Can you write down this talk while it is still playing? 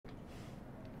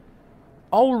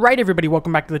Alright everybody,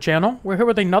 welcome back to the channel. We're here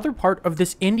with another part of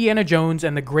this Indiana Jones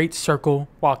and the Great Circle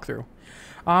walkthrough.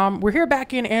 We're here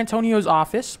back in Antonio's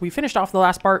office. We finished off the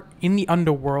last part in the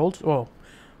underworld. Well,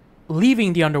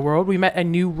 leaving the underworld, we met a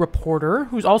new reporter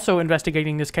who's also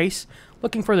investigating this case,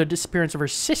 looking for the disappearance of her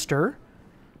sister.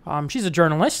 She's a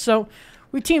journalist, so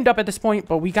we teamed up at this point,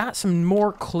 but we got some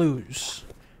more clues.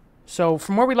 So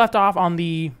from where we left off on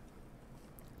the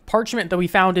parchment that we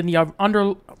found in the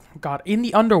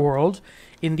underworld,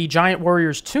 in the giant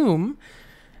warrior's tomb,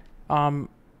 our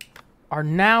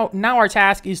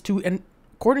task is to,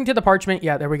 according to the parchment,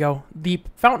 yeah, there we go. The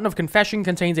Fountain of Confession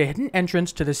contains a hidden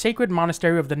entrance to the sacred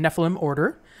monastery of the Nephilim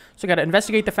Order. So we got to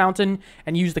investigate the fountain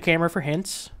and use the camera for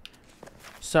hints.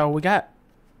 So we got,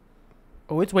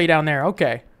 oh, it's way down there.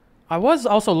 Okay, I was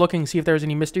also looking to see if there's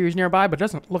any mysteries nearby, but it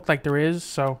doesn't look like there is.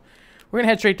 So we're gonna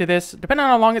head straight to this. Depending on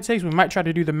how long it takes, we might try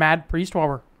to do the Mad Priest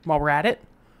while we're at it.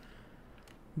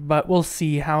 But we'll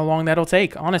see how long that'll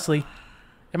take. Honestly,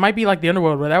 it might be like the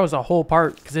underworld where that was a whole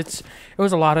part, because it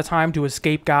was a lot of time to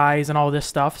escape guys and all this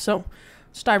stuff. So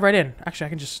let's dive right in. Actually, I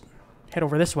can just head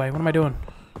over this way. What am I doing?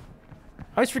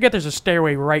 I always forget there's a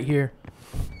stairway right here.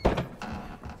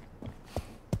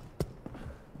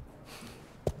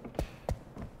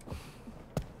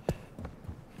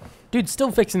 Dude,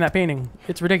 still fixing that painting.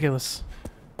 It's ridiculous.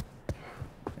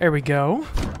 There we go.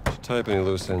 Should tie up any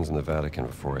loose ends in the Vatican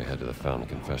before I head to the Fountain of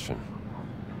Confession.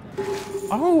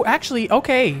 Oh, actually,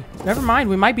 okay. Never mind.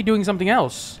 We might be doing something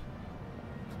else.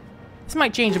 This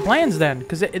might change the plans then,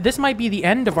 because this might be the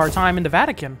end of our time in the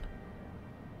Vatican.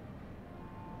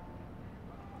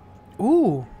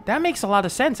 Ooh, that makes a lot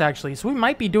of sense, actually. So we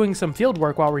might be doing some field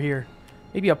work while we're here.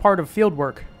 Maybe a part of field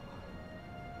work.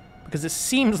 Because it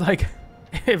seems like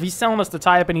if he's telling us to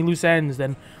tie up any loose ends,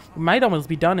 then we might almost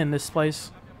be done in this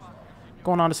place.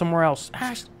 Going on to somewhere else.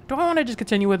 Ash, do I want to just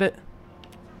continue with it?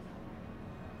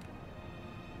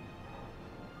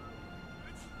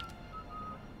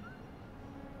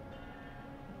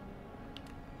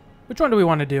 Which one do we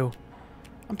want to do?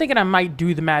 I'm thinking I might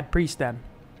do the Mad Priest then.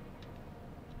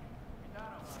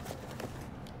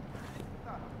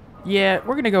 Yeah,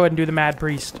 we're going to go ahead and do the Mad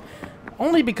Priest.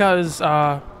 Only because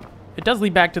it does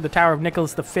lead back to the Tower of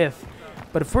Nicholas V.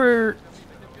 But if we're...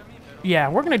 yeah,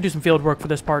 we're going to do some field work for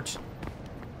this part.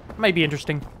 Might be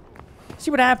interesting.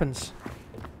 See what happens.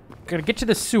 Gotta get to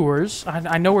the sewers.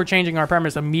 I know we're changing our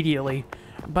premise immediately,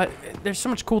 but there's so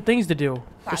much cool things to do.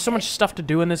 There's so much stuff to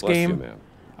do in this game.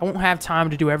 I won't have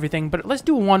time to do everything, but let's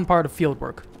do one part of field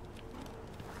work.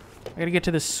 I gotta get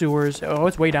to the sewers. Oh,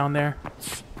 it's way down there.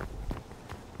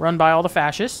 Run by all the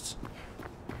fascists.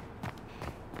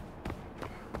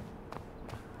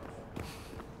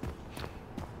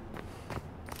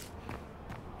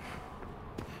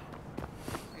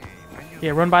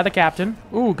 Yeah, run by the captain.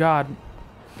 Ooh, God.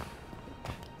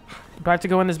 Do I have to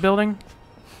go in this building?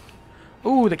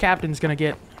 Ooh, the captain's gonna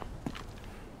get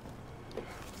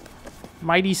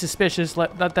mighty suspicious.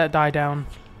 Let that die down.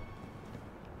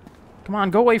 Come on,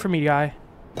 go away from me, guy.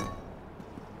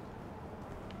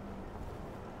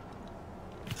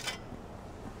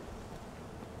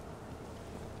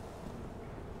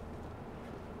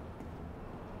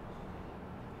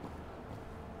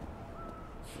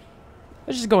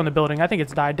 Let's just go in the building. I think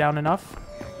it's died down enough.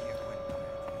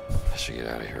 I should get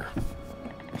out of here.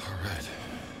 Alright.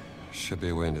 Should be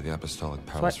a way into the Apostolic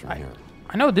Palace from here.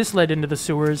 I know this led into the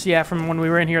sewers, yeah, from when we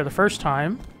were in here the first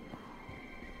time.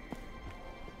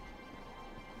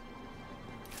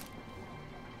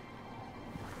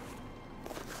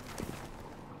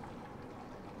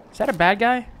 Is that a bad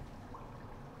guy?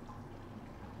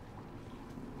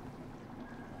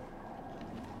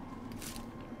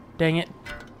 Dang it.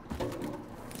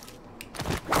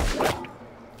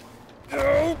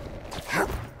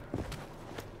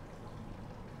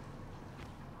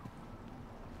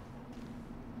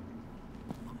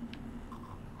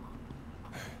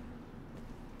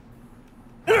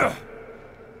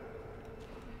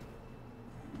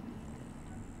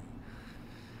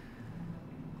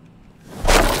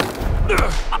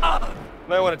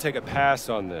 Might want to take a pass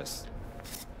on this.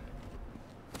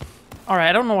 Alright,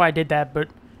 I don't know why I did that, but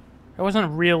that wasn't a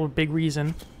real big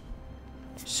reason.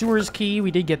 Sewers key, we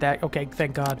did get that. Okay,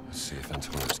 thank God. Let's see if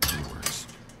Antonio's key works.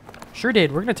 Sure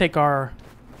did. We're going to take our...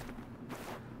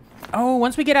 oh,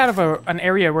 once we get out of an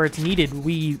area where it's needed,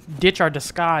 we ditch our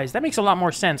disguise. That makes a lot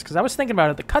more sense, because I was thinking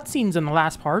about it. The cutscenes in the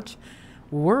last part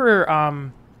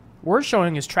were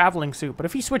showing his traveling suit, but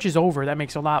if he switches over, that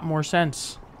makes a lot more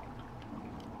sense.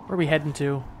 Where are we heading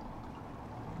to?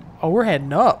 Oh, we're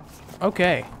heading up.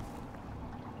 Okay.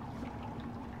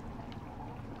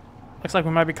 Looks like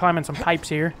we might be climbing some pipes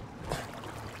here.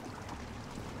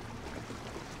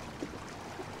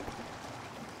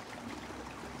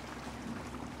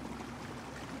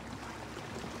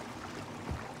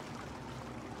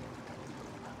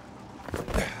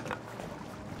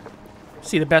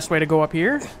 See the best way to go up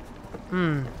here.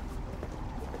 Can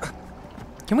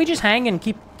we just hang and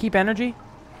keep energy?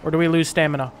 Or do we lose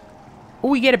stamina? Oh,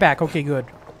 we get it back. Okay, good.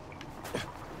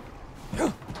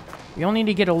 We only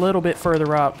need to get a little bit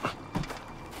further up.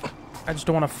 I just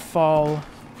don't want to fall.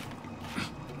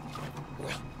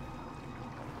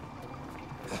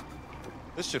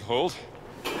 This should hold.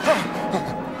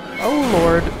 Oh,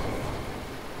 Lord.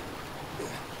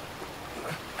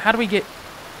 How do we get...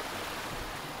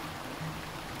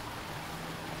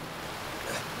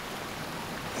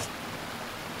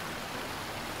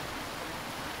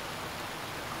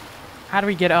 How do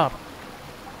we get up?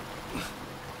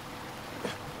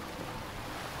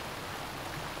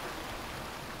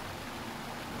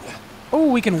 Oh,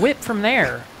 we can whip from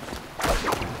there.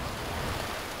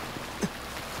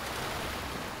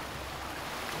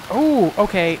 Oh,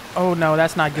 okay. Oh, no,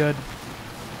 that's not good.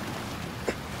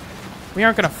 We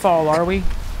aren't gonna fall, are we?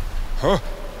 Huh?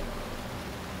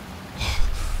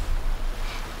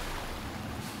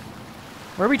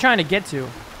 Where are we trying to get to?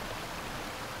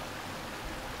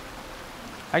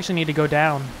 I actually need to go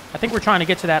down. I think we're trying to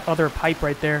get to that other pipe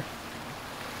right there.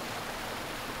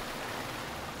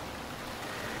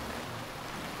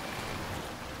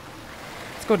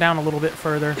 Let's go down a little bit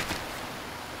further.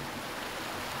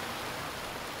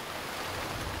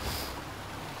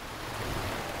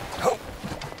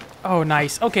 Oh,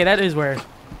 nice. Okay, that is where...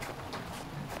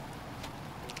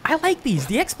 I like these.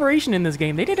 The exploration in this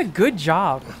game, they did a good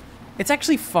job. It's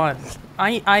actually fun.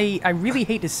 I really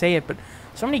hate to say it, but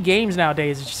so many games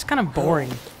nowadays, it's just kind of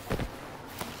boring.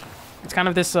 It's kind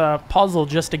of this puzzle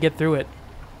just to get through it.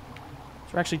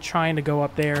 So we're actually trying to go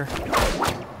up there.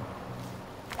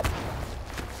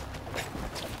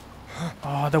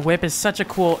 Oh, the whip is such a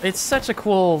cool... It's such a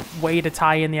cool way to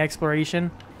tie in the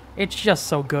exploration. It's just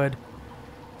so good.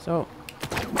 So...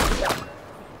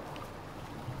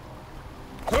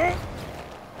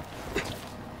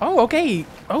 Oh, okay.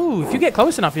 Oh, if you get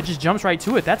close enough, it just jumps right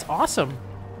to it. That's awesome.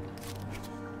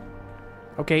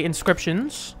 Okay,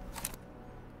 inscriptions.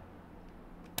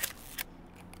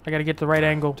 I gotta get the right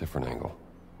angle. Different angle.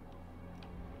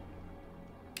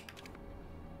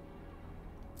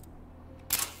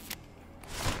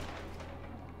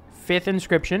 Fifth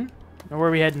inscription. Now, where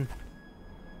are we heading?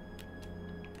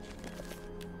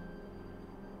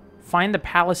 Find the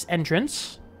palace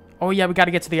entrance. Oh, yeah, we got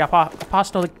to get to the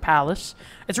Apostolic Palace.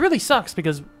 It really sucks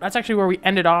because that's actually where we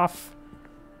ended off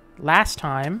last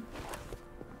time.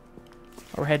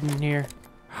 We're heading in here.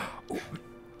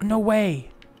 No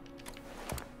way.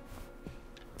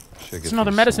 It's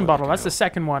another medicine bottle. That's the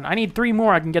second one. I need 3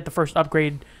 more. I can get the first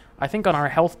upgrade, I think, on our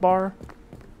health bar.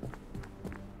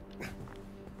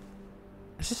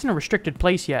 Is this in a restricted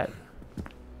place yet?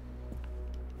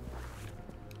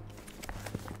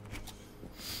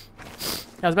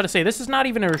 I was about to say, this is not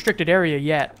even a restricted area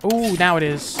yet. Oh, now it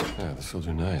is. Yeah, this will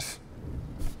do nice.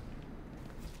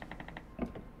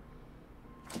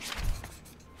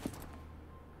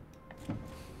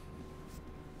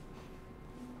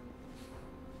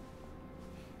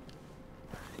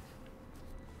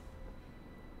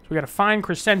 So we gotta find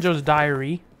Crescenjo's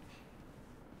diary.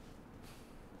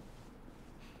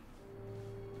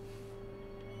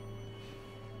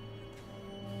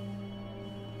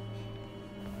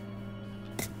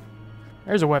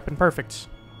 There's a weapon. Perfect.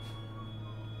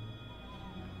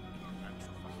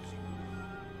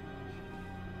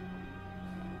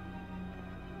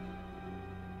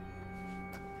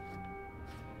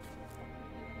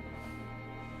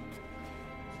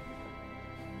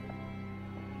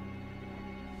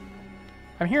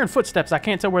 I'm hearing footsteps. I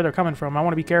can't tell where they're coming from. I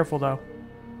want to be careful, though.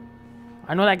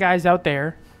 I know that guy's out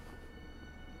there.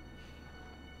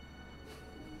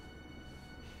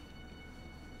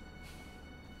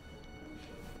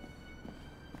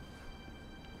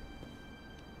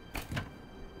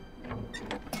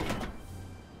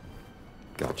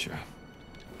 Gotcha.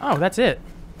 Oh, that's it.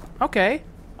 Okay.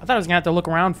 I thought I was gonna have to look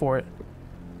around for it.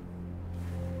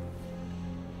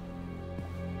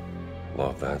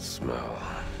 Love that smell.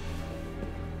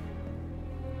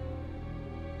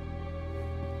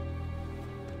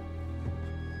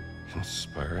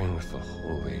 Conspiring with the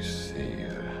Holy See,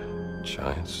 the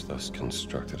giants thus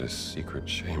constructed a secret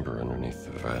chamber underneath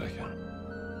the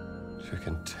Vatican to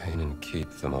contain and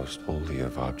keep the most holy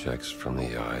of objects from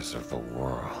the eyes of the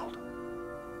world.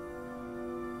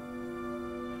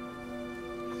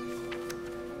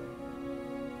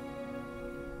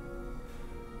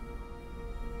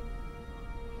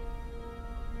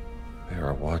 They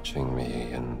are watching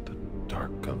me in the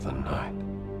dark of the night.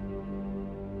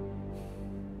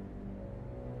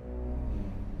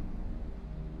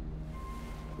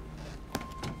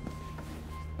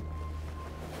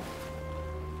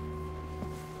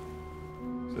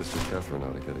 Sister Catherine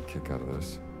ought to get a kick out of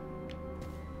this.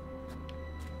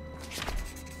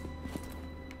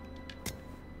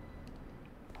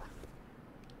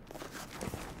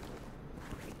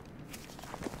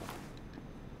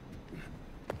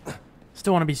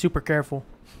 Still want to be super careful.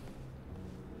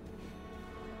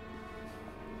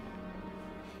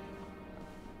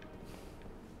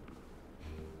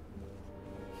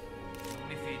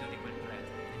 Mi fido di quel prete.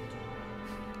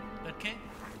 Perché?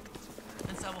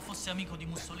 Pensavo fosse amico di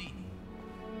Mussolini.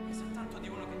 E soltanto di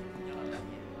uno che ti pugnala alla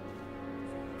piede.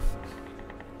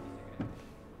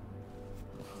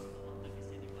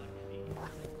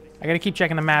 I gotta keep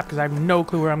checking the map because I have no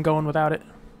clue where I'm going without it.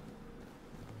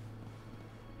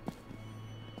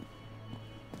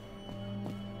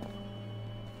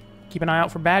 Keep an eye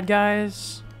out for bad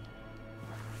guys.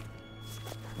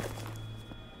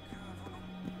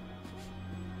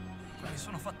 Mi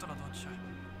sono fatto la doccia.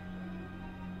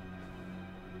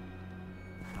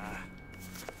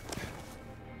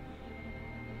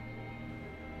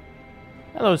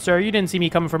 Hello, sir. You didn't see me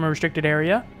coming from a restricted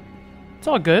area. It's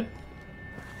all good.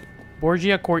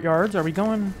 Borgia Courtyards. Are we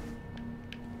going?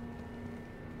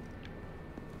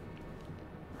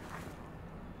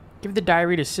 Give the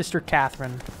diary to Sister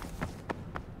Catherine.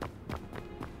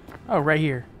 Oh, right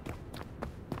here.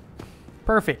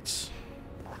 Perfect.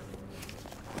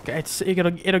 Okay,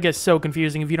 it'll get so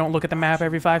confusing if you don't look at the map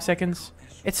every 5 seconds.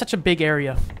 It's such a big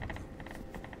area.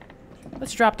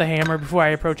 Let's drop the hammer before I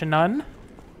approach a nun.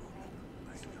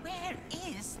 Where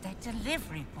is that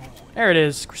delivery boy? There it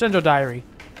is. Crescendo Diary.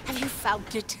 Have you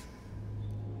found it?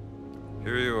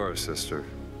 Here you are, sister.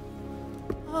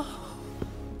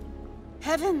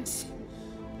 Heavens!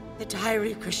 The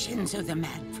diary of Crescenzo the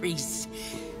Mad Priest.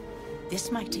 This,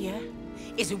 my dear,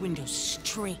 is a window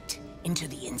straight into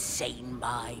the insane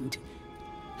mind.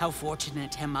 How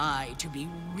fortunate am I to be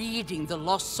reading the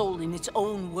lost soul in its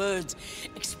own words,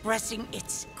 expressing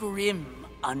its grim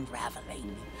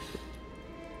unraveling.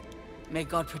 May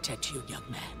God protect you, young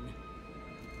man.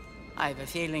 I have a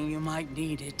feeling you might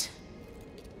need it.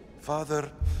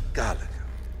 Father Gallagher.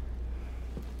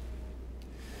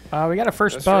 We got a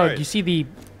first That's bug. right. You see the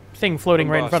thing floating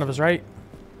From right in front of us, right?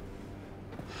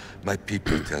 My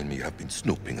people tell me you have been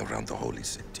snooping around the holy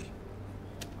city.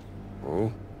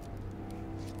 Oh?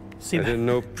 See I the didn't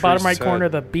know bottom right priests corner,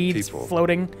 had the beads people.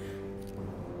 floating.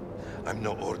 I'm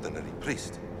no ordinary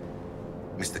priest,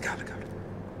 Mr. Gallagher.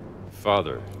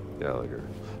 Father Gallagher.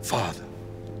 Father,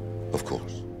 of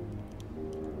course.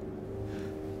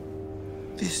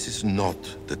 This is not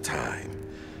the time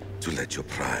to let your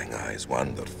prying eyes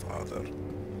wander, Father.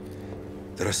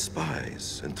 There are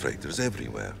spies and traitors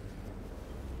everywhere.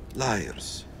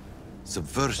 Liars,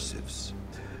 subversives,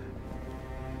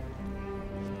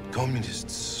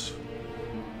 communists.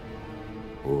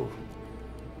 Oh.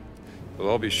 Well,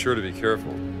 I'll be sure to be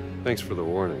careful. Thanks for the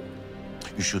warning.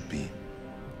 You should be.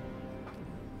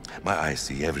 My eyes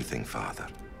see everything, Father,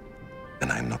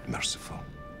 and I'm not merciful.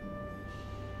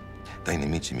 Dai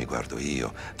nemici mi guardo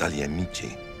io, dagli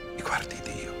amici mi guardi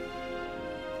Dio.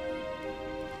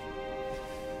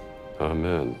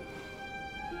 Amen.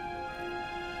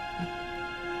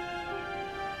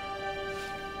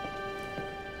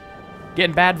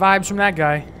 Getting bad vibes from that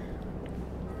guy.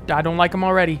 I don't like him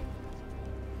already.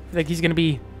 I think he's gonna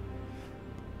be...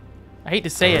 I hate to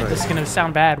say it, this is gonna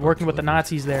sound bad, working with the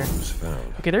Nazis there.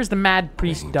 Okay, there's the Mad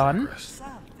Priest done.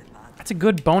 That's a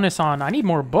good bonus on... I need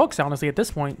more books, honestly, at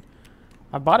this point.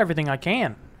 I've bought everything I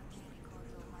can.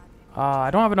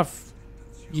 I don't have enough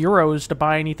euros to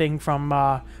buy anything from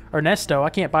Ernesto. I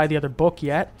can't buy the other book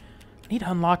yet. I need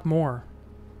to unlock more.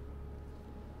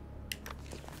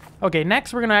 Okay,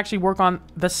 next we're going to actually work on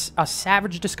this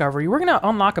Savage Discovery. We're going to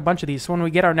unlock a bunch of these. So when we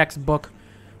get our next book,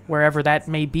 wherever that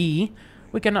may be,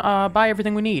 we can buy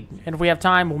everything we need. And if we have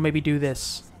time, we'll maybe do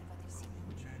this.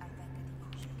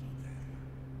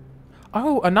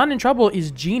 Oh, a nun in trouble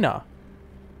is Gina.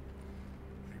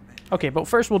 Okay, but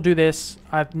first we'll do this.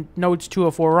 Notes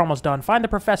 204. We're almost done. Find the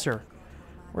professor.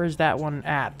 Where's that one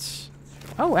at?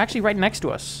 Oh, actually right next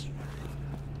to us.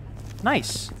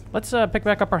 Nice. Let's pick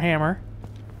back up our hammer.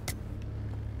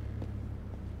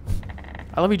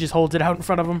 I love he just holds it out in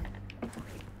front of him.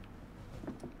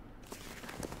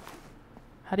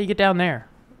 How do you get down there?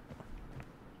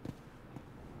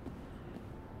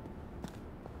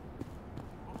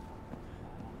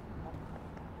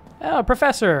 Oh,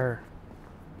 Professor.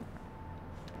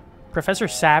 Professor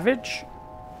Savage?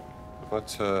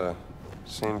 What,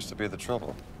 seems to be the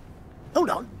trouble? Hold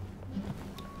on.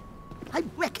 I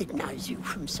recognize you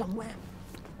from somewhere.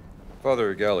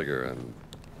 Father Gallagher, I'm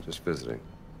just visiting.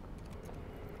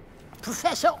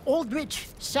 Professor Aldrich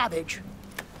Savage.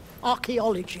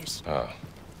 archaeologist. Ah,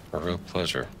 a real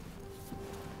pleasure.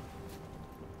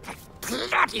 That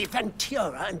bloody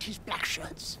Ventura and his black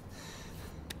shirts.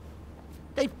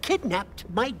 They've kidnapped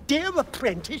my dear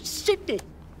apprentice, Sydney.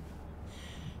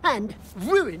 And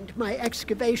ruined my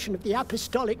excavation of the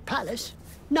Apostolic Palace.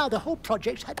 Now the whole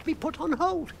project had to be put on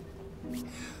hold.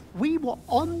 We were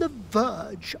on the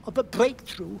verge of a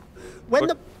breakthrough when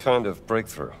What kind of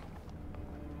breakthrough?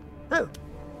 Oh.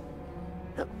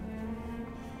 Oh.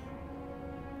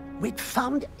 We'd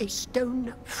found a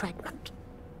stone fragment.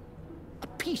 A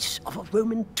piece of a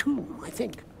Roman tomb, I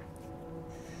think.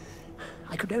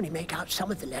 I could only make out some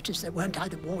of the letters that weren't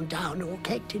either worn down or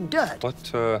caked in dirt.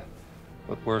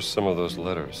 What were some of those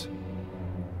letters?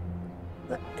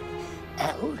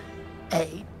 L-A-P-S-O-A-N-G-E.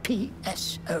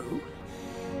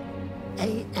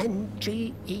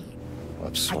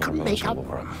 I couldn't make out...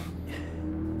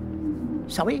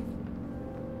 Sorry?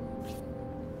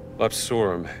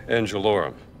 Lapsorum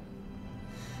Angelorum.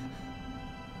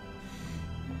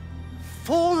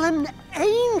 Fallen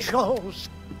angels!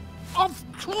 Of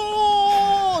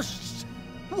course!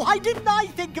 Why didn't I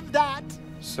think of that?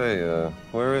 Say,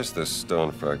 where is this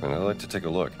stone fragment? I'd like to take a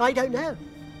look. I don't know.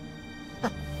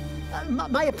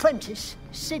 My apprentice,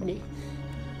 Sydney,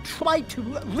 tried to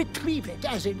retrieve it,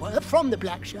 as it were, from the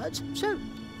black shirts, so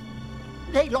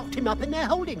they locked him up in their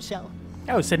holding cell.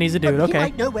 Oh, Sydney's a dude, He okay.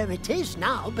 might know where it is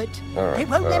now, but All right, they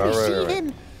won't let me see all right.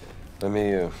 him. Let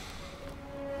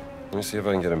me see if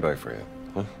I can get him back for you.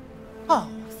 Huh? Oh,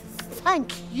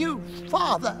 thank you,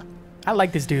 Father. I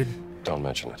like this dude. Don't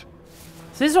mention it.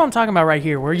 So this is what I'm talking about right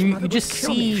here, where you Mother just would kill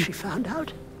me if see she found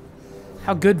out.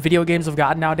 how good video games have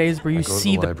gotten nowadays, where you I go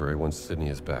see to the the... library once Sydney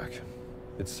is back.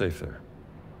 It's safe there.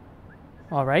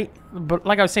 All right, but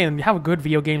like I was saying, how good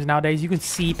video games nowadays, you can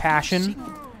see passion.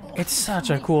 It's such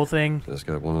a cool thing. Just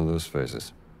got one of those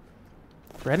faces.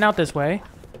 Heading out this way.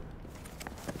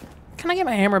 Can I get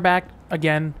my hammer back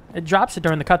again? It drops it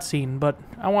during the cutscene, but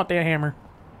I want the hammer.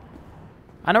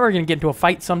 I know we're gonna get into a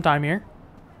fight sometime here.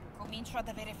 Comincio ad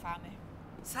avere fame.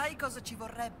 Sai cosa ci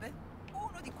vorrebbe?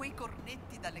 Uno di quei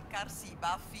cornetti da leccarsi I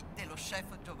baffi dello chef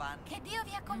Giovanni. Che Dio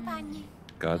vi accompagni.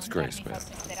 God's grace, man.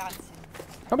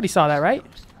 Nobody saw that, right?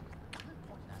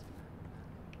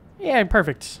 Yeah,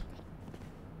 perfect.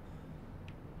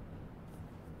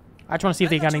 I just want to see if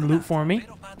they got any loot for me.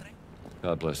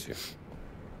 God bless you.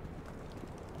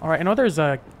 Alright, I know there's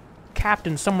a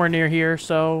captain somewhere near here,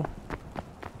 so...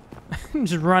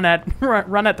 just run at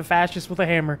the fascist with a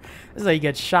hammer. This is how you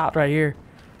get shot right here.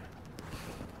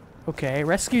 Okay,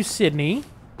 rescue Sydney.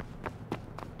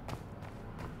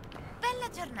 Bella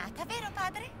giornata, vero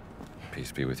padre?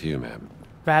 Peace be with you, ma'am.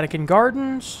 Vatican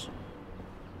Gardens.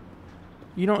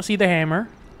 You don't see the hammer.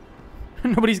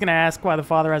 Nobody's gonna ask why the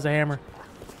father has a hammer.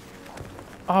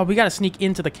 Oh, we gotta sneak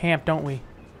into the camp, don't we?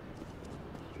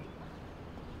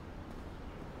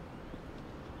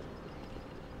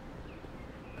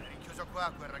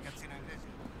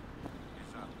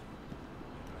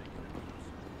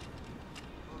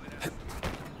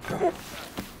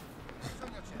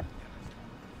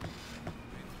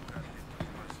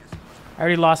 I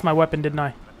already lost my weapon, didn't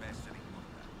I?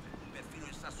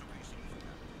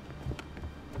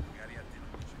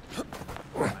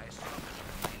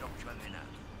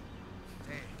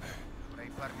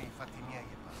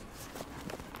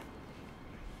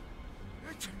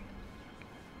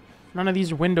 None of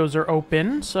these windows are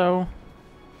open, so...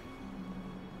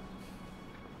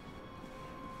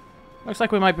 Looks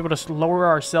like we might be able to lower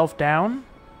ourselves down.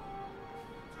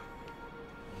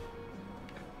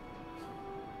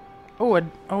 Oh, it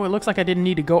looks like I didn't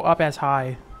need to go up as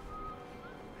high.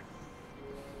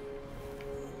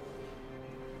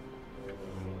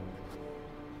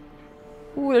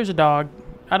 Ooh, there's a dog.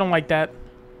 I don't like that.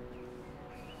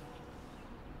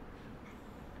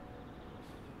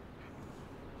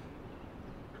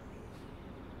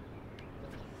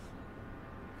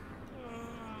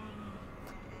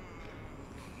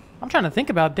 I'm trying to think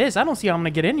about this. I don't see how I'm gonna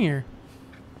get in here.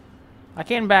 I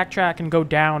can backtrack and go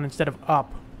down instead of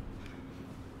up.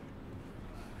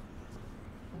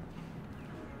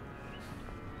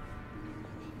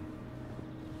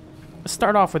 Let's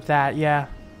start off with that, yeah.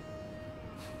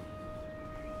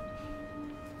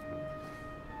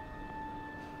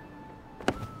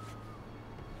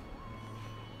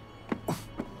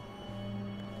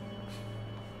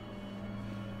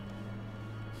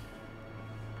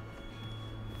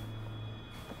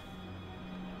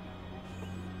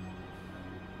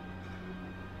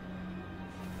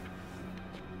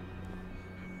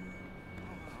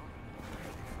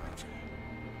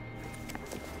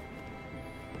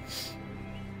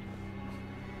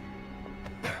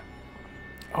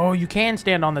 Oh, you can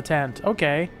stand on the tent.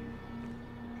 Okay.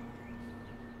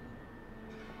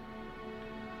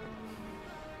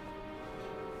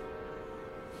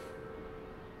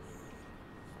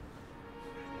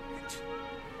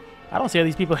 I don't see how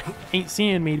these people ain't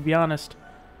seeing me, to be honest.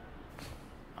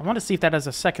 I want to see if that has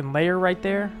a second layer right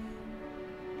there.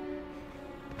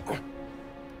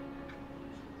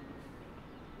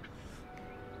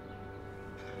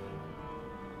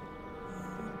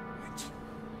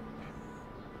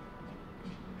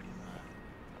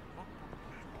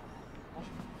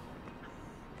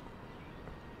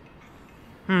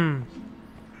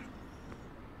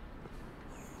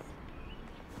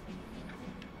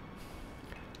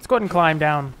 Let's go ahead and climb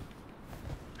down.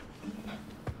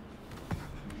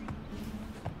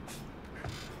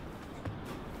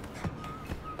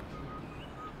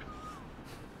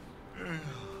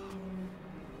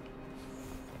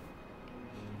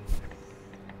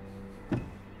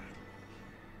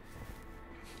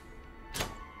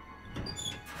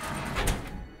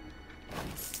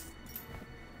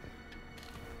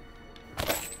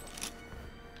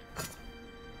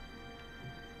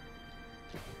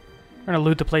 We're gonna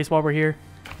loot the place while we're here.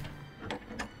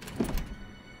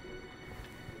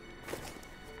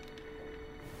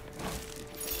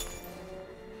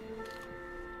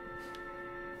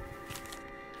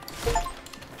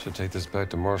 Should take this back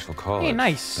to Marshall College. Hey,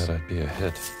 nice. That'd be a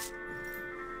hit.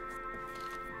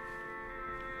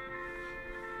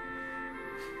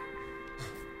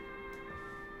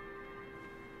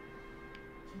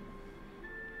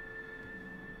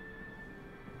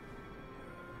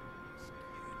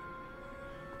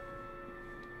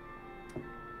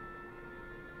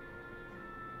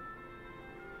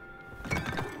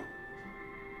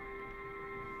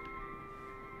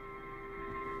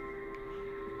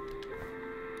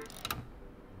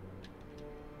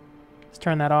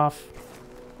 Turn that off.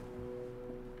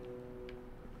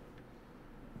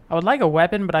 I would like a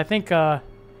weapon, but I think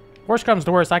worst comes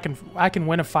to worst, I can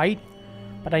win a fight,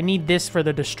 but I need this for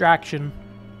the distraction.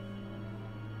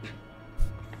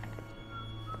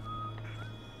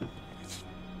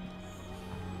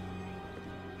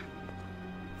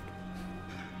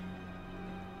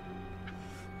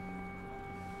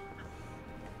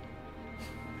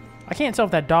 I can't tell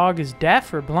if that dog is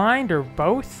deaf or blind or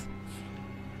both.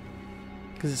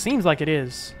 Because it seems like it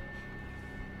is.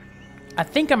 I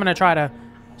think I'm going to try to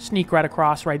sneak right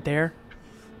across right there.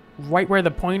 Right where the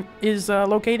point is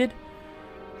located.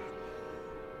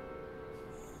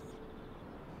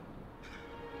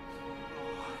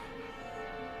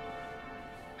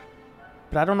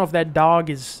 But I don't know if that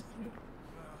dog is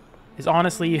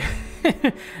honestly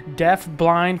deaf,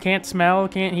 blind, can't smell,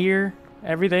 can't hear,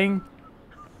 everything.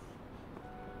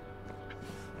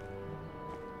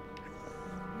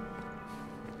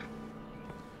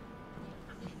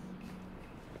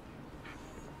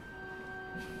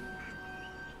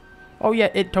 Oh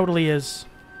yeah, it totally is.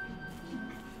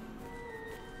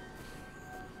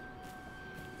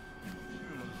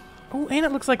 Oh, and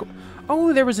it looks like...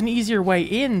 Oh, there was an easier way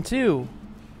in, too.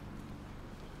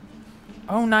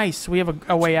 Oh, nice. We have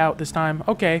a way out this time.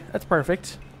 Okay, that's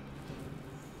perfect.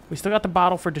 We still got the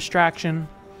bottle for distraction.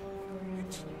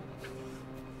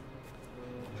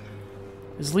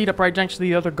 Is lead up right next to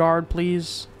the other guard,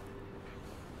 please?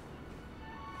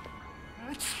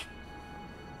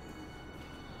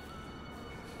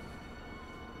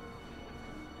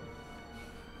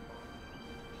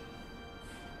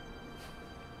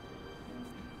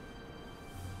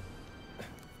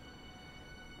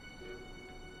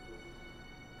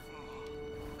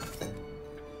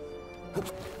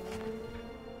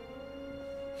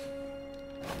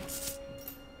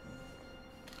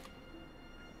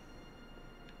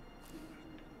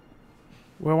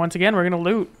 Well, once again, we're going to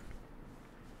loot.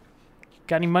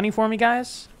 Got any money for me,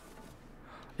 guys?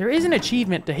 There is an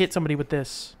achievement to hit somebody with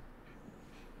this.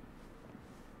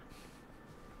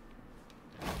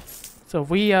 So if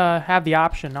we have the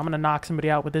option, I'm going to knock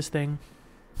somebody out with this thing.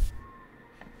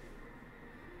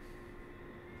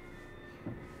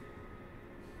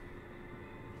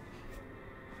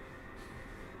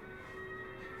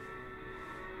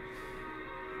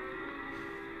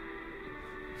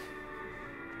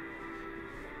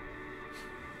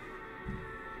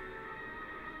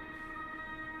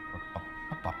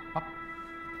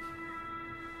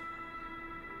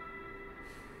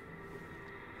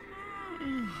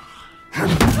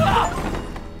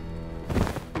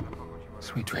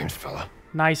 Sweet dreams, fella.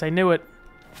 Nice, I knew it.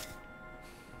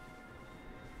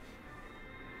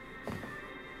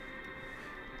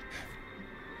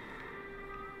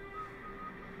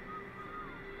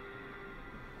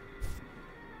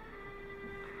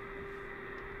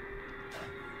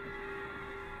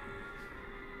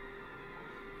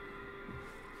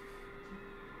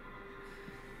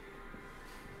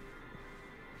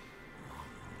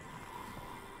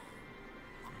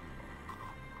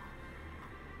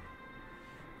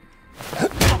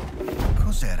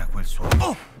 Cos'era quel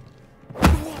suono?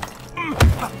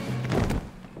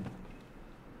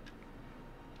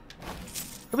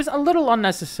 It was a little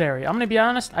unnecessary. I'm gonna be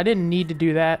honest, I didn't need to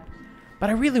do that, but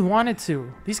I really wanted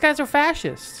to. These guys are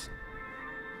fascists.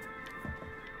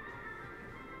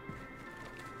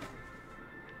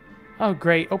 Oh,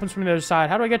 great. Opens from the other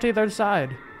side. How do I get to the other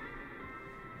side?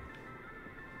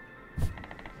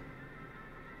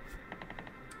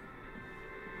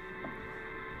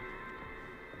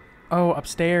 Oh,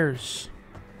 upstairs.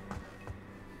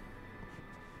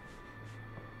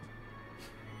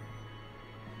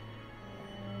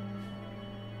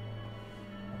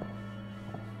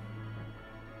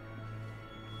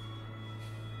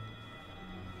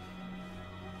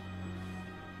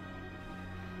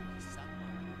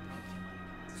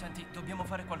 Senti, dobbiamo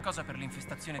fare qualcosa per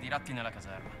l'infestazione di ratti nella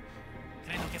caserma.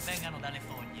 Credo che vengano dalle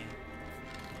fogne.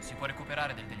 Non si può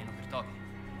recuperare del veleno per topi?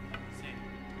 Sì.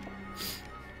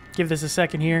 Give this a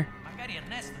second here. Magari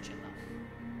Ernesto ce l'ha.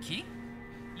 Chi?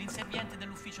 L'inserviente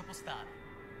dell'ufficio postale.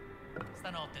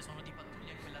 Stanotte sono di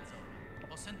pattuglia in quella zona.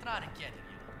 Posso entrare e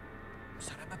chiederglielo?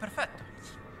 Sarebbe perfetto.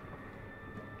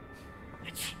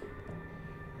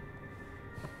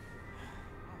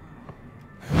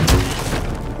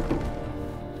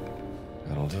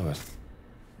 That'll do it.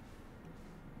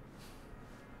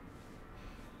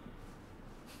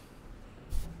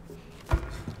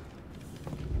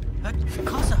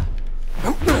 Cosa?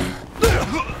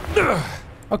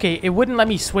 Okay, it wouldn't let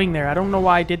me swing there. I don't know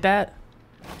why I did that.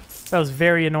 That was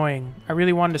very annoying. I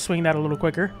really wanted to swing that a little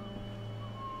quicker.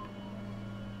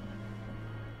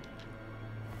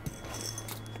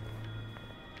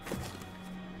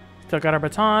 Still got our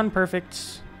baton.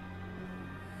 Perfect.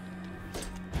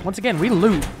 Once again, we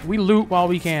loot. We loot while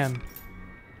we can.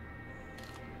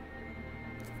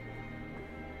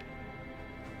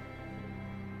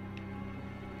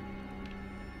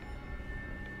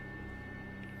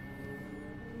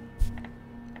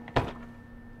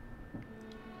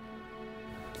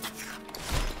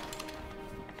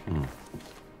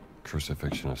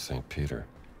 Crucifixion of St. Peter.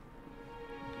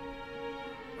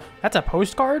 That's a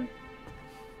postcard?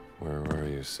 Where were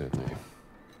you, Sydney?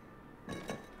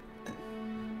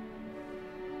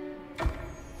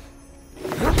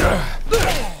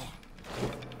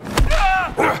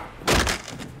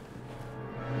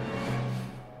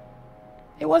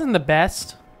 It wasn't the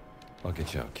best. I'll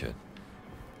get you out, kid.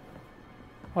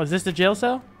 Oh, is this the jail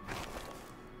cell?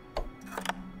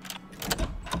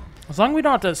 As long as we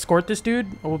don't have to escort this dude,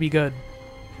 we'll be good.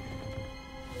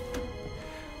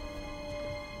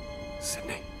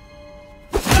 Sydney.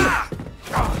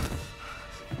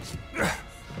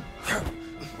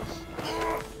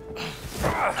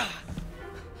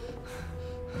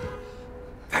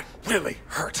 That really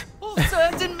hurt. Oh, sir,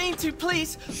 I didn't mean to,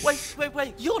 please.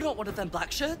 Wait. You're not one of them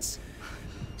black shirts.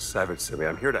 Savage, silly.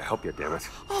 I'm here to help you, damn it.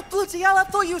 Oh, bloody hell, I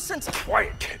thought you were sent to...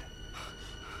 Quiet, kid.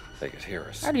 They could hear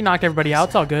us. I already knocked everybody out.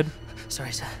 It's all good.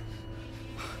 Sorry, sir.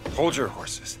 Hold your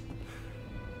horses.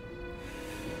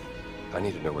 I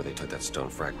need to know where they took that stone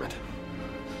fragment.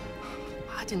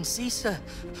 I didn't see, sir.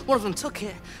 One of them took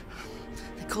it.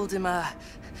 They called him,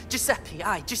 Giuseppe.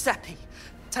 Aye, Giuseppe.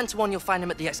 10 to 1 you'll find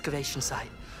him at the excavation site.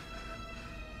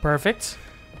 Perfect.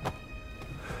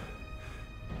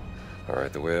 All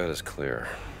right, the way out is clear.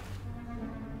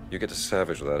 You get to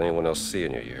Savage without anyone else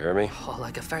seeing you, you hear me? Oh,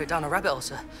 like a ferret down a rabbit hole,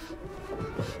 sir.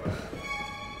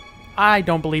 I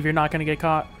don't believe you're not going to get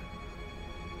caught.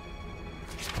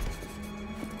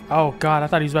 Oh, God. I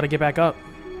thought he was about to get back up.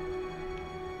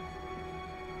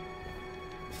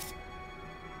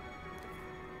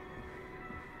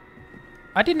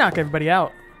 I did knock everybody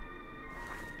out.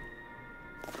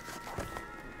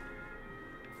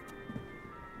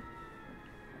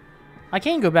 I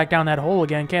can go back down that hole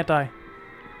again, can't I?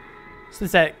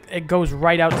 Since that it goes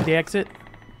right out to the exit.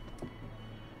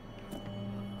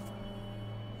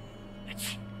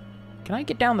 Can I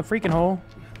get down the freaking hole?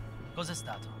 Cos'è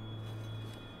stato?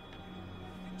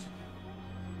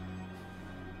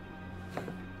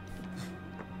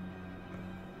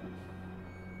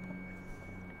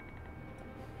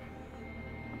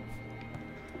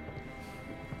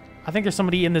 I think there's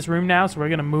somebody in this room now, so we're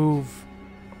gonna move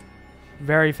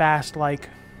very fast, like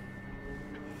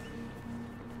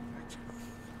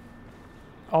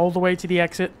all the way to the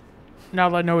exit. Now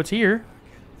that I know it's here.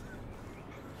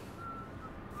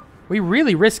 We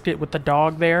really risked it with the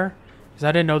dog there, because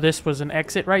I didn't know this was an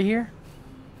exit right here.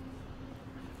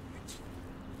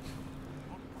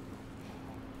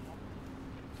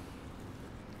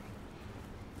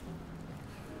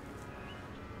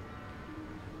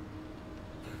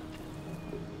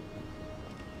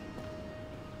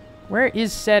 Where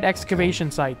is said excavation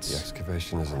The sites?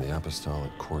 excavation is in the apostolic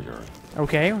courtyard.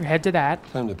 Okay, we'll head to that.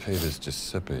 Time to pay this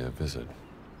Giuseppe a visit.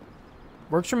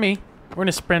 Works for me. We're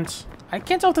gonna sprint. I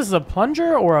can't tell if this is a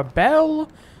plunger or a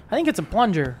bell. I think it's a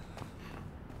plunger.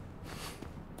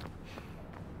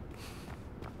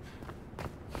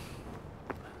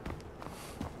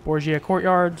 Borgia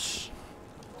Courtyards.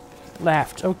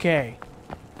 Left. Okay.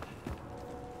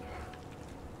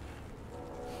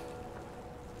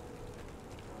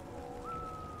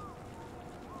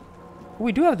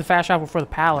 We do have the fast travel for the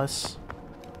palace.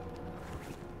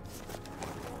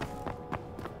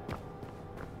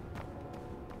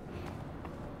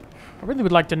 I really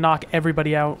would like to knock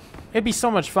everybody out. It'd be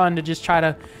so much fun to just try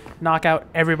to knock out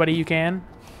everybody you can.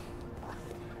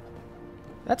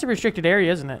 That's a restricted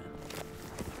area, isn't it?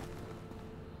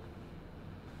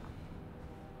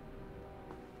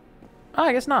 Oh,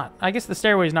 I guess not. I guess the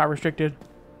stairway is not restricted.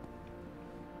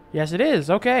 Yes, it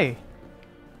is. Okay.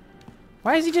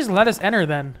 Why does he just let us enter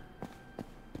then?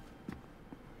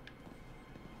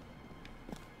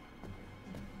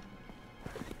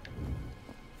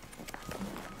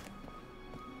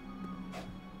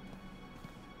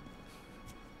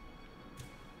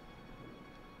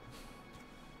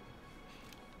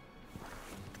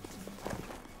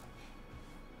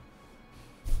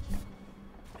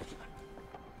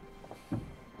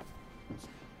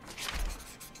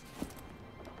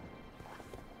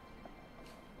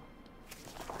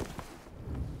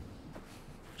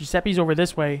 Giuseppe's over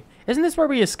this way. Isn't this where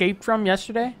we escaped from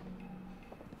yesterday?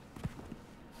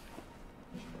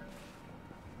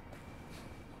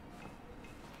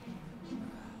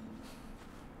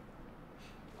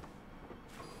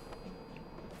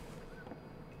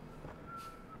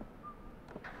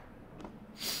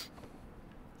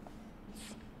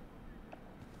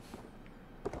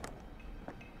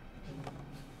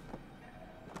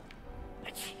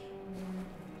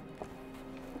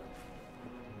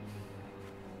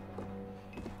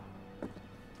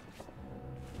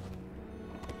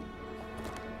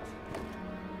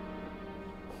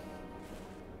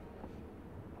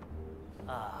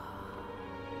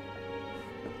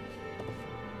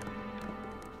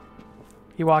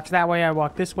 He walks that way, I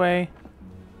walk this way.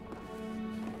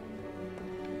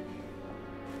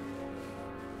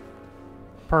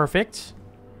 Perfect.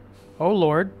 Oh,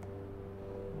 Lord.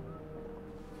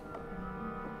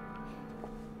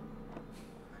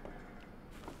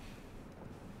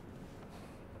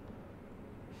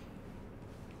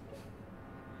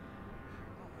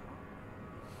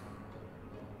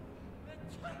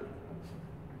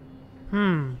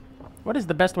 What is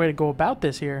the best way to go about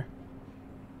this here?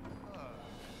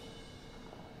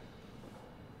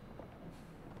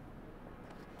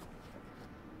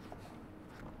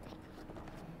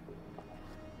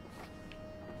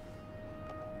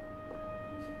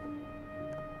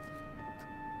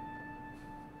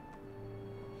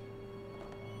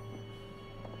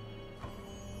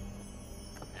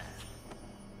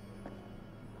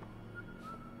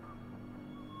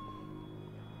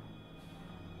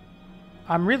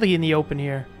 I'm really in the open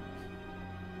here.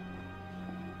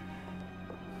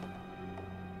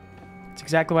 It's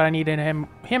exactly what I needed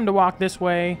him to walk this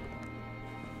way.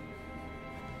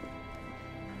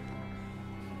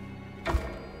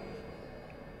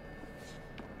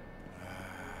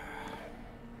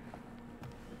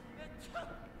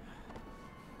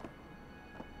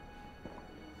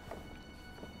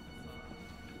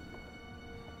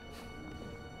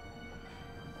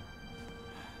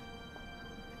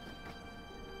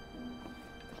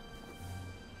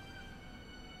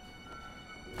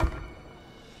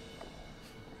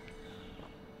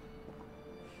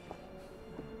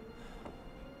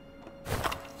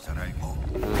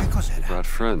 You brought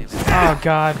friends. Oh,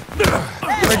 God.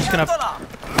 We're just gonna...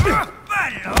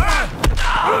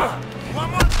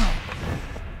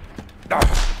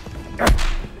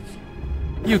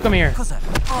 You, come here.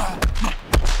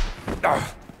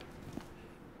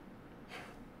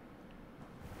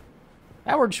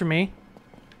 That works for me.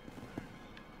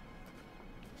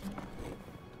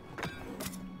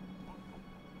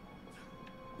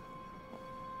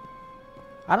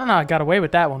 I don't know, I got away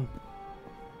with that one.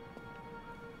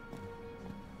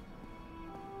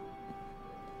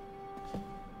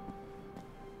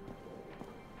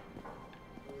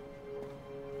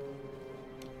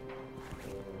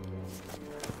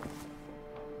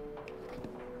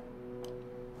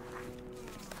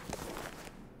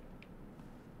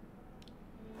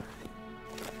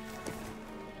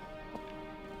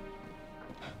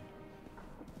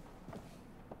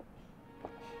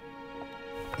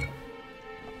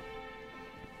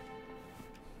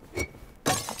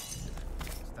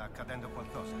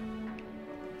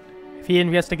 If he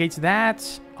investigates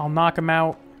that, I'll knock him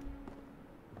out.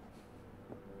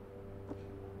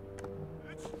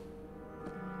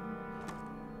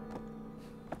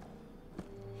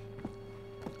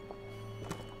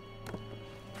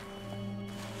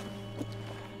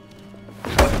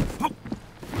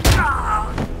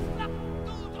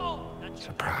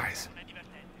 Surprise.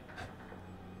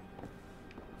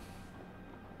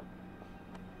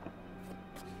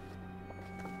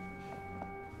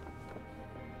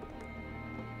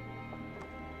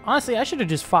 Honestly, I should have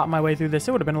just fought my way through this.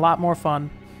 It would have been a lot more fun.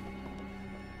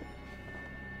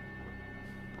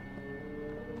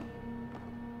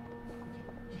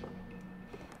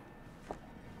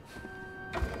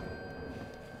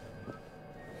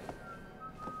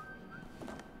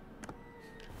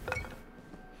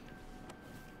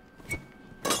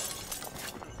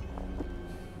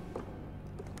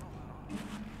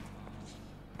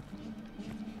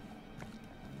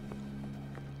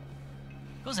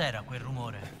 Cos'era quel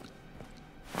rumore?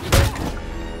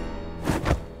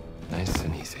 Nice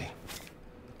and easy.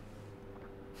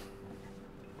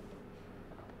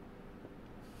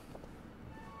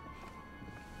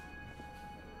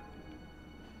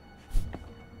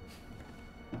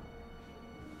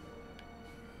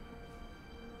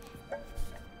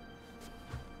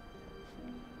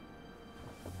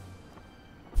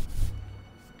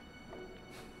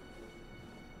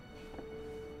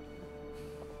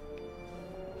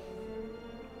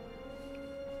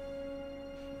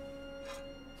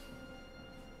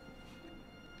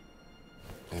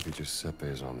 Maybe Giuseppe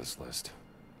is on this list.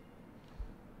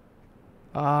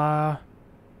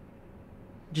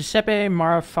 Giuseppe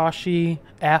Marafasci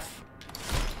F.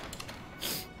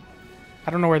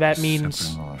 I don't know where that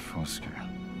means. Giuseppe Marafoschi.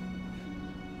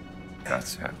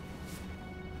 That's it.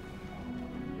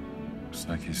 Looks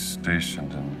like he's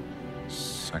stationed in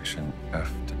Section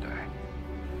F today.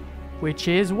 Which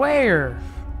is where?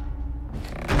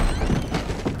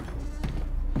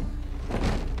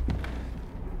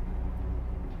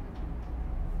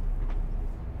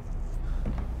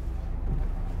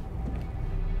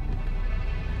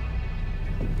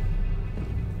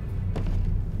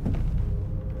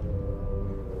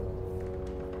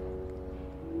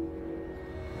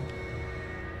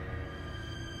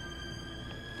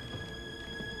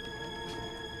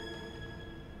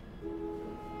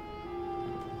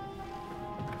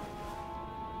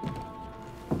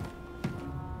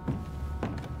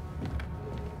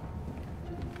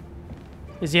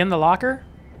 Is he in the locker?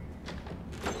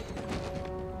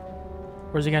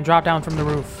 Or is he gonna drop down from the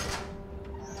roof?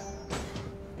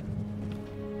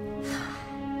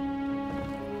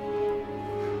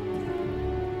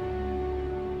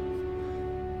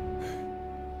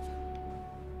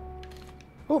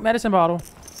 Oh, medicine bottle.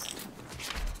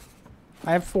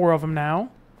 I have 4 of them now.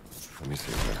 Let me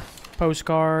see here.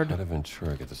 Postcard. How did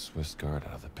Ventura get the Swiss guard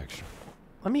out of the picture?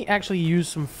 Let me actually use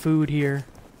some food here.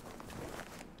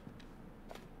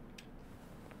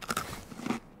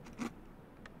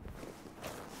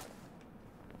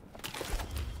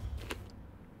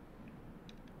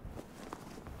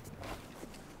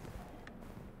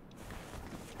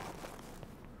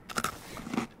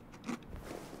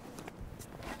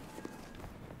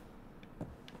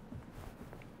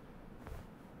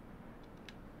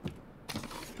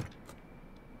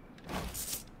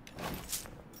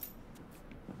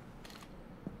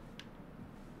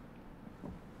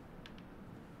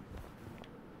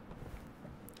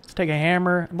 Let's take a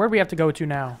hammer. Where do we have to go to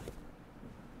now?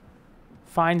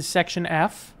 Find Section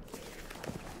F.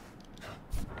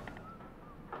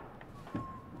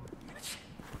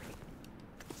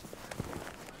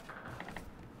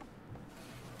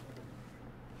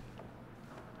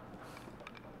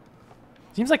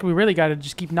 Seems like we really gotta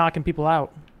just keep knocking people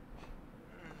out.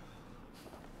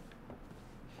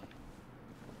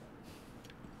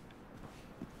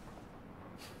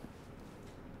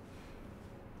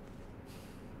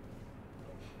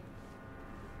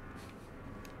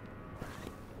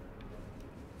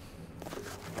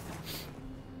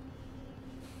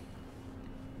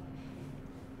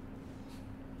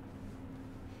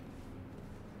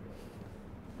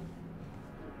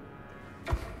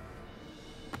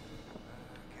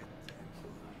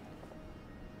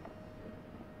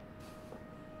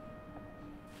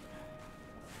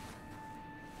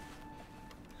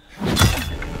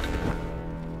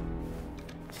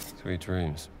 Sweet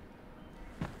dreams.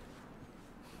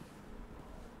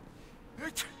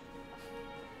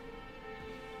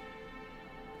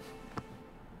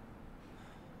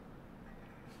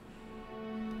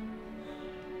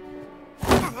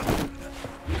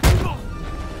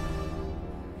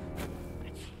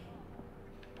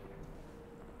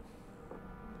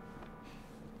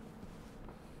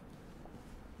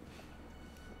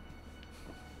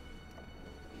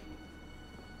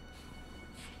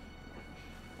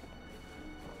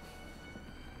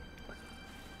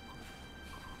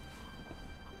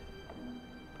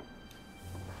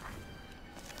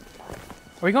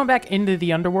 Are we going back into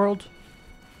the underworld?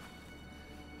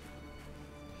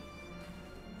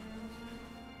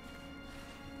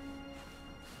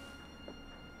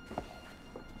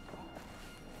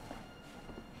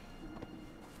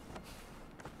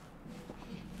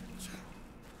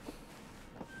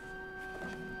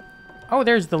 Oh,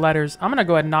 there's the letters. I'm gonna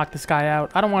go ahead and knock this guy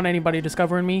out. I don't want anybody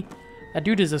discovering me. That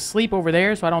dude is asleep over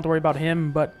there, so I don't have to worry about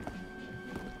him, but...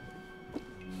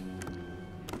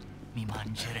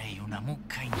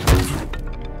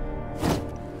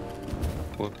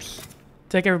 Whoops.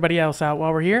 Take everybody else out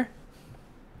while we're here.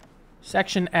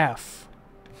 Section F.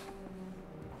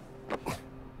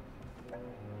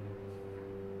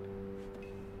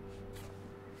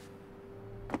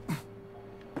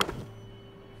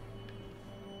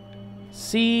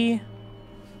 C.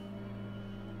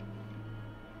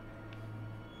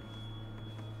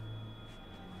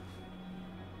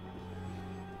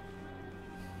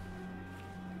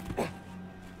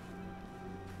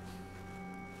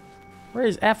 Where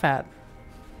is F at?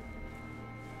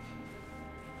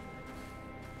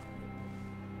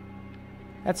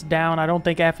 That's down. I don't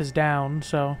think F is down,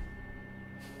 so...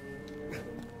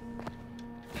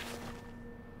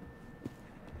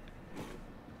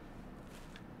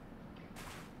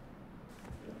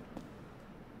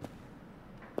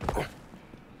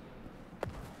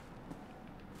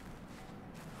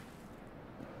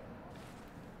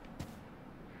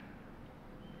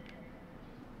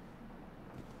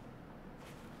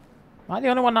 Am I the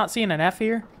only one not seeing an F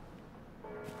here?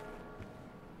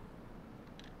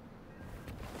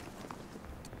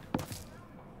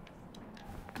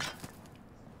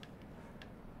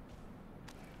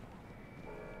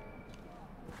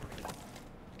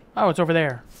 Oh, it's over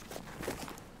there.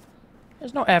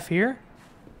 There's no F here.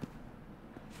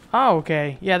 Oh,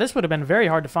 okay. Yeah, this would have been very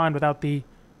hard to find without the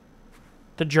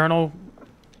journal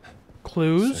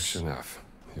clues. Section F.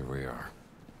 Here we are.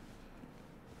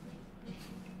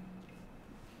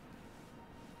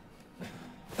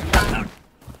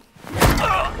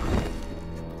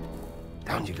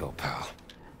 Down you go, pal.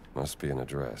 Must be an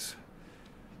address.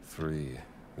 3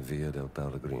 Via del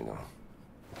Pellegrino.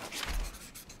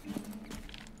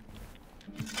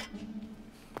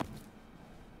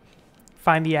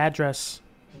 Find the address.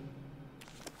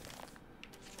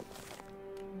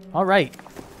 All right.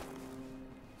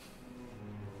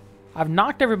 I've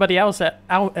knocked everybody else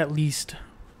out at least.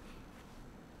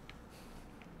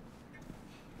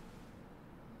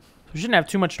 We shouldn't have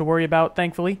too much to worry about,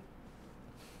 thankfully.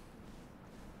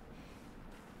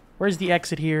 Where's the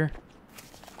exit here?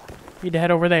 Need to head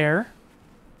over there.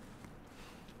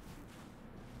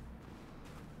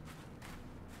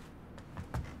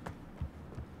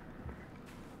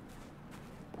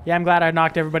 Yeah, I'm glad I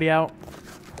knocked everybody out.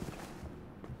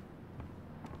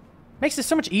 Makes it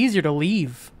so much easier to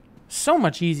leave. So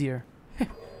much easier.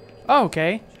 Oh,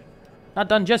 okay. Not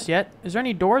done just yet. Is there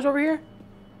any doors over here?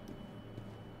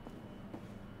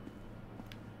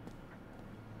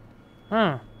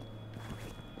 Huh.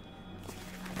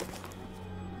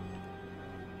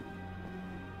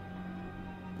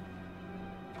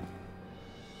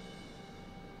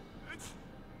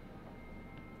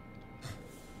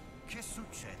 Che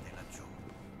succede laggiù?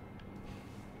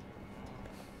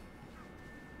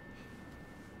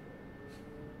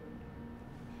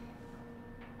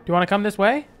 Do you want to come this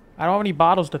way? I don't have any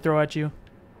bottles to throw at you.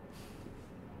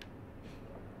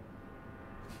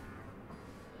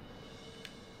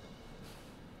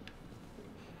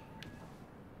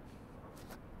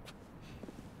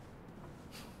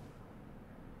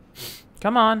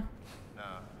 Come on.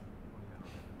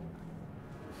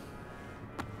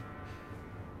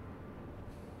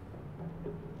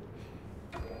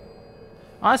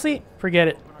 Honestly, forget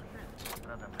it.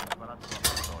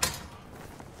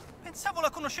 Pensavo la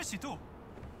conoscessi tu.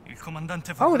 Il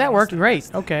comandante Oh, that worked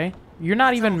great. Okay. You're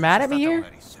not even mad at me here?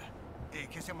 E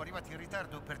che siamo arrivati in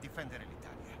ritardo per difendere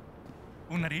l'Italia.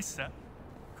 Una rissa?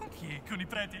 Con chi? Con I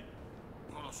preti?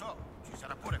 Non lo so, ci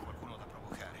sarà pure qualcuno da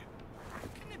provocare.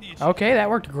 Che ne dici? Okay, that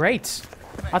worked great.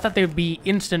 I thought they would be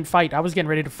instant fight. I was getting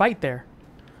ready to fight there.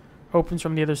 Opens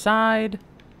from the other side.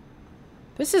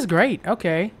 This is great.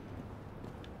 Okay.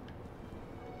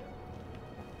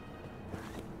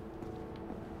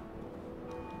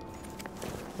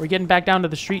 We're getting back down to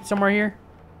the street somewhere here.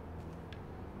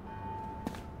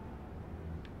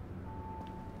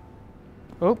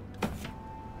 Oh.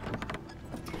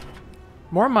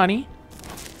 More money.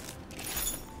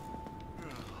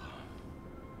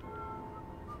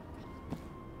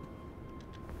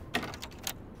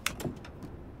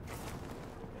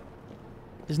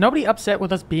 Is nobody upset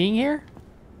with us being here?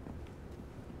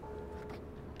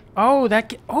 Oh,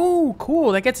 oh,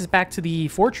 cool. That gets us back to the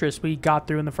fortress we got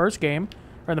through in the first game.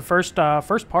 Or in the first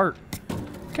part.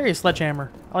 Carry a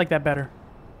sledgehammer. I like that better.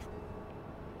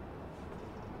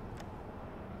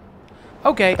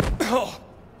 Okay.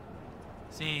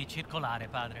 Sì, circolare,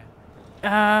 padre.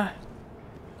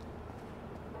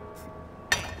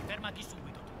 Fermati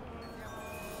subito.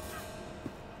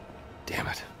 Damn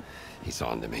it. He's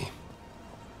on to me.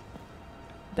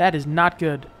 That is not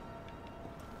good.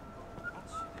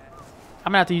 I'm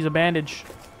gonna have to use a bandage.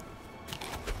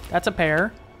 That's a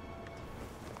pair.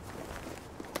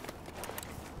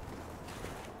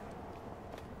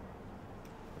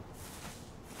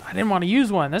 I didn't want to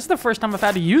use one. This is the first time I've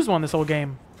had to use one this whole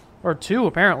game. Or two,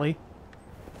 apparently.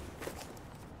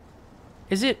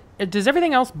 Is it... Does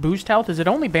everything else boost health? Is it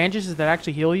only bandages that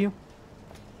actually heal you?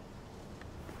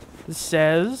 This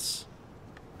says...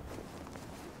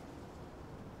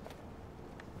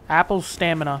 Apple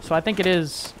stamina. So I think it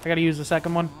is. I gotta use the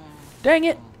second one. Dang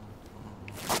it!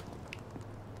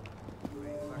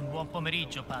 Un buon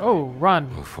pomeriggio, padre. Oh,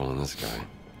 run. No fooling this guy.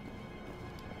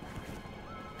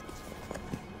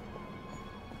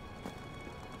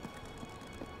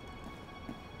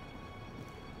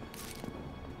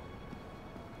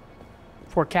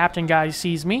 Before Captain Guy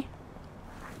sees me.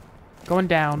 Going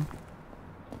down.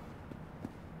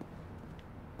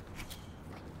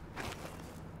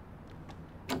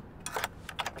 Are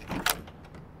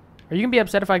you gonna be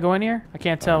upset if I go in here? I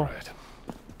can't tell. Right.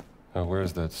 Now,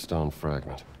 where's that stone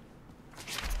fragment?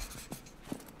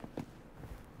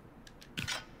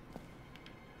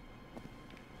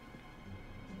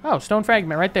 Oh, stone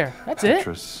fragment right there. That's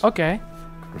Petrus it? Okay.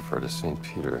 could refer to St.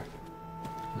 Peter.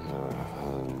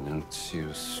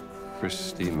 Nuntius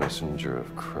Christi, messenger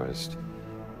of Christ.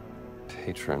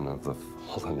 Patron of the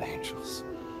fallen angels.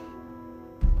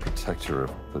 Protector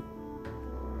of the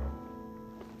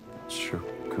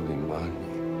Circulimani.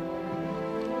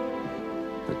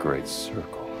 The Great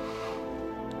Circle.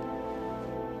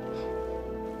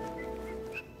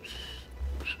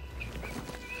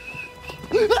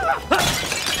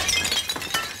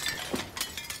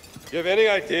 You have any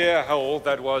idea how old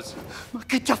that was? Ma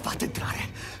che ti ha fatto entrare?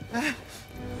 Eh?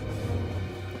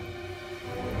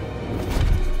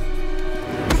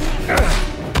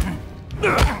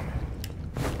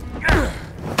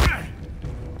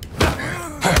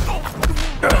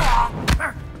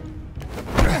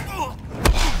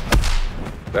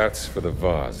 That's for the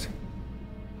vase.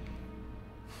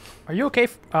 Are you okay,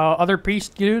 other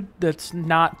priest dude that's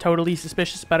not totally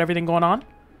suspicious about everything going on?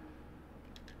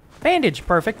 Bandage,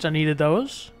 perfect. I needed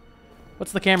those.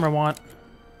 What's the camera want?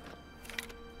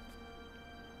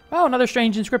 Oh, another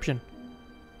strange inscription.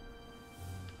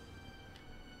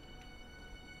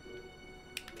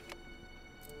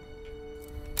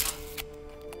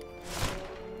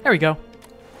 There we go.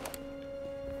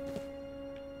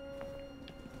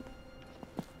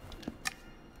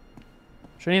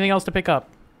 Is there anything else to pick up?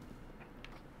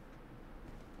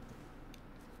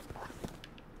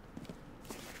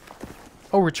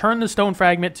 Oh, return the stone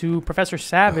fragment to Professor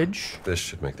Savage. This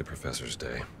should make the professor's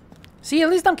day. See, at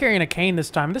least I'm carrying a cane this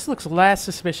time. This looks less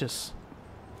suspicious.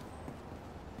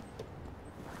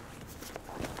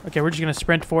 Okay, we're just gonna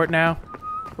sprint for it now.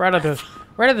 Right out of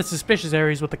the suspicious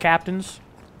areas with the captains.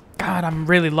 God, I'm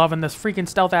really loving this freaking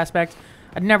stealth aspect.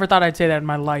 I never thought I'd say that in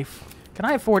my life. Can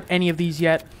I afford any of these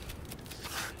yet?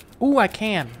 Ooh, I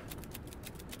can.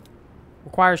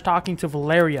 Requires talking to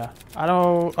Valeria. I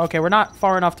don't... Okay, we're not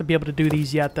far enough to be able to do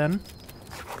these yet, then.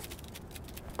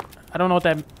 I don't know what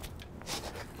that...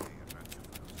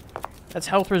 That's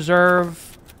health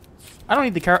reserve. I don't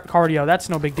need the cardio. That's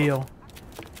no big deal.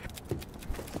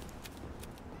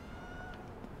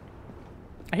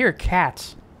 I hear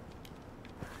cats.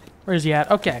 Where is he at?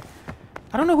 Okay.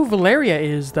 I don't know who Valeria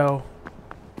is, though.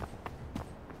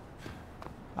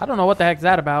 I don't know what the heck's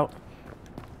that about.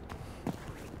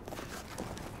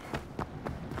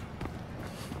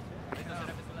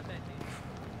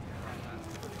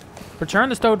 Return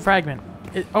the stowed fragment.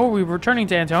 Oh, we were returning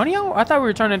to Antonio? I thought we were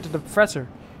returning to the professor.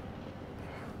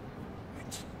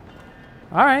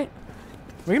 Alright.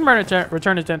 We can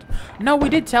return it to... No, we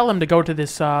did tell him to go to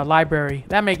this library.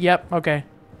 That make... Yep, okay.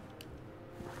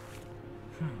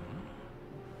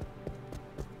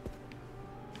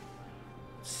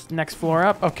 Next floor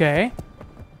up. Okay.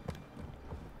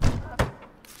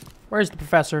 Where's the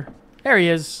professor? There he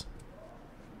is.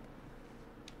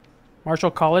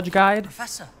 Marshall College Guide.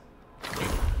 Professor,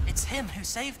 it's him who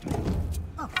saved me.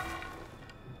 Oh.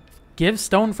 Give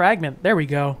stone fragment. There we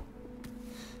go.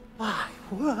 My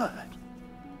word.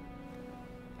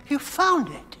 You found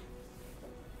it.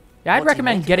 Yeah, I'd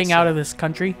recommend getting out of this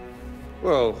country.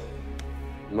 Well,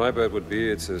 My bet would be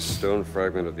it's a stone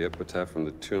fragment of the epitaph from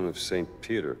the tomb of St.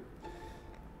 Peter.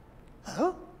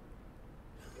 Huh?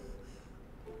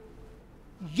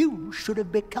 You should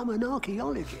have become an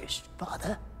archaeologist,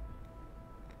 Father.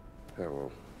 Yeah,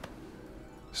 well,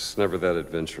 it's never that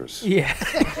adventurous. Yeah.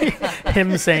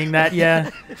 Him saying that,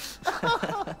 yeah.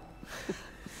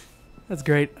 That's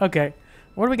great. Okay.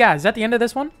 What do we got? Is that the end of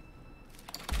this one?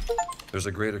 There's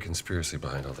a greater conspiracy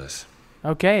behind all this.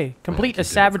 Okay. Complete a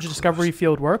savage discovery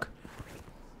field work.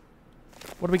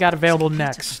 What do we got available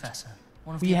next?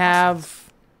 We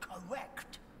have...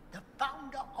 Correct. The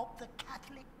founder of the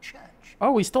Catholic Church.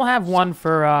 Oh, we still have one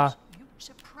for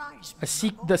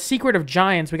the Secret of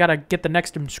Giants. We gotta get the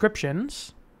next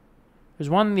inscriptions. There's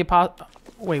one in the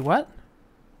wait, what?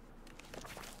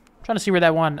 I'm trying to see where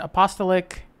that one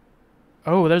apostolic.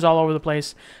 Oh, there's all over the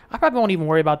place. I probably won't even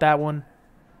worry about that one.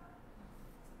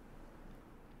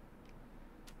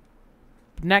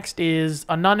 Next is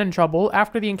a nun in trouble.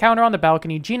 After the encounter on the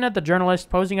balcony, Gina, the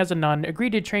journalist posing as a nun,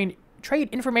 agreed to trade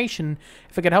information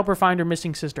if it could help her find her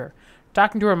missing sister.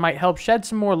 Talking to her might help shed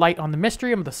some more light on the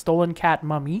mystery of the stolen cat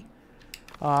mummy.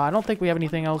 I don't think we have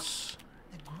anything else.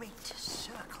 The Great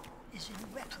Circle is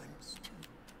in reference to...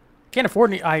 Can't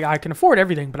afford any. I can afford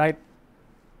everything, but I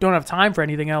don't have time for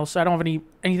anything else. I don't have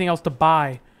anything else to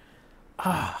buy. Do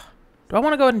I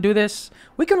want to go ahead and do this?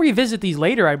 We can revisit these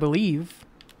later, I believe.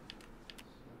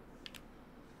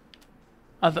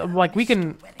 Like, we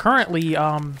can currently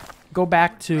go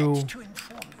back to...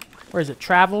 Where is it?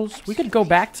 Travels? We could go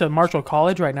back to Marshall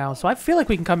College right now, so I feel like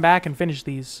we can come back and finish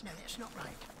these. No, that's not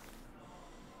right.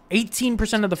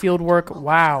 18% of the field work.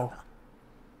 Wow.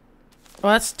 Oh,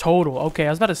 that's total. Okay, I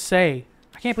was about to say.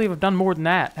 I can't believe I've done more than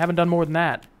that. I haven't done more than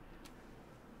that.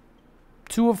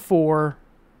 2 of 4.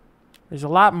 There's a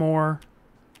lot more.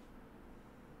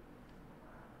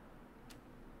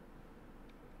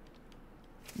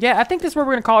 Yeah, I think this is where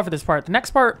we're going to call it for this part. The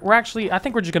next part, I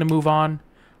think we're just going to move on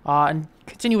and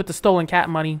continue with the stolen cat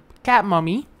mummy,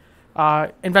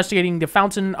 investigating the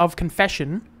Fountain of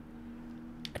Confession.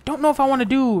 I don't know if I want to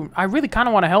do... I really kind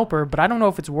of want to help her, but I don't know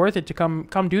if it's worth it to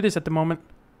come do this at the moment.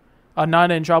 A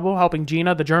nun in trouble, helping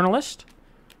Gina, the journalist.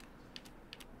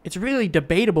 It's really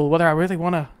debatable whether I really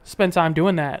want to spend time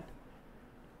doing that.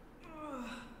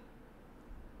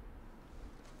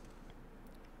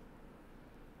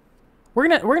 We're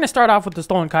gonna start off with the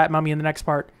stolen cat mummy in the next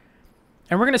part,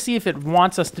 and we're gonna see if it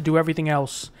wants us to do everything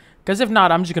else. Because if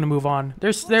not, I'm just gonna move on.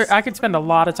 I could spend a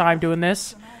lot of time doing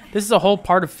this. This is a whole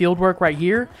part of field work right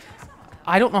here.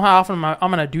 I don't know how often I'm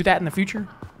gonna do that in the future.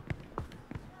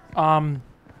 I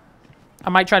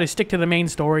might try to stick to the main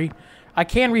story. I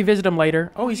can revisit them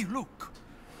later. Oh, he's... Hey, look.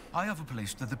 I have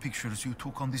placed the pictures you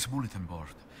took on this bulletin board.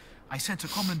 I sense a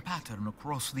common pattern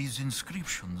across these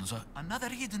inscriptions. Another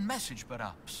hidden message,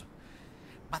 perhaps.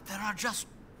 But there are just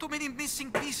too many missing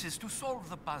pieces to solve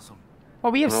the puzzle.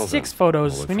 Well, we have 6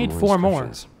 photos. We need 4 more.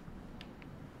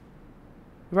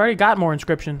 We've already got more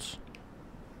inscriptions.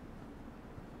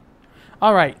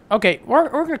 All right. Okay, we're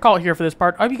going to call it here for this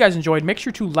part. I hope you guys enjoyed. Make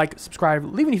sure to like, subscribe,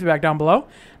 leave any feedback down below.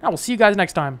 And I will see you guys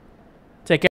next time. Take care.